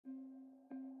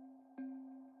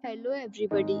Hello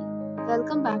everybody,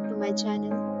 welcome back to my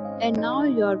channel. And now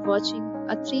you are watching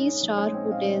a 3-star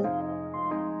hotel.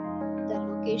 The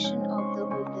location of the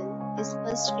hotel is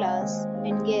first class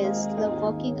and guests love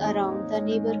walking around the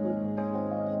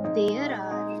neighborhood. There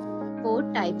are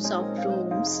 4 types of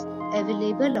rooms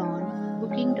available on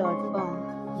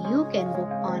booking.com. You can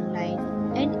book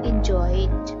online and enjoy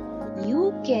it.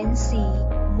 You can see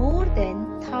more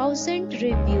than 1000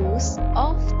 reviews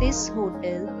of this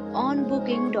hotel on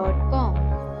booking.com.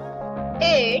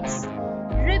 Its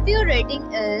review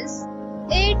rating is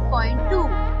 8.2,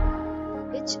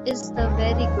 which is the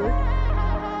very good.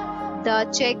 The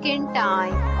check-in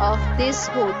time of this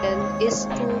hotel is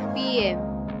 2 p.m.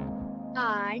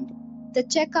 and the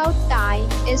checkout time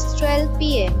is 12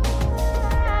 p.m.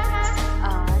 Pets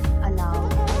are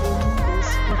allowed in this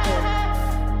hotel.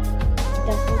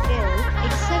 The hotel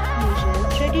accepts major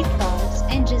credit cards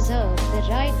and reserves the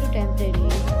right to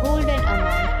temporarily hold an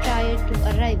amount prior to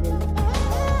arrival.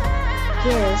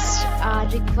 Guests are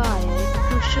required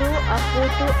to show a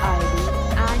photo ID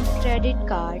and credit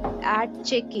card at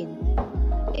check-in.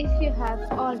 If you have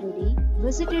already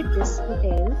visited this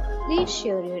hotel, please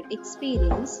share your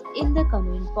experience in the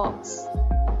comment box.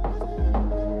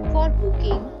 For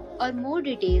booking or more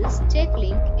details, check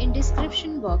link in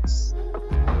description box.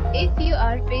 If you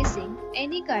are facing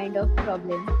any kind of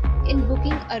problem in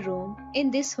booking a room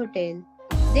in this hotel,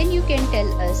 then you can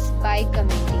tell us by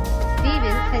commenting. We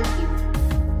will help you.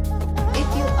 If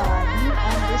you are new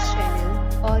on this channel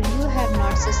or you have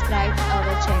not subscribed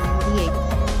our channel yet,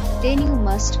 then you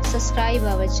must subscribe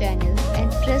our channel and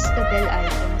press the bell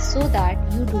icon so that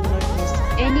you do not miss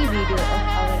any video of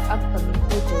our upcoming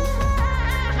hotel.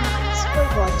 Thanks for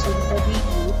watching the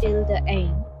video till the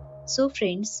end. So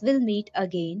friends, we'll meet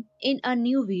again in a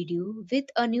new video with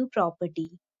a new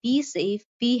property. Be safe,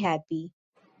 be happy.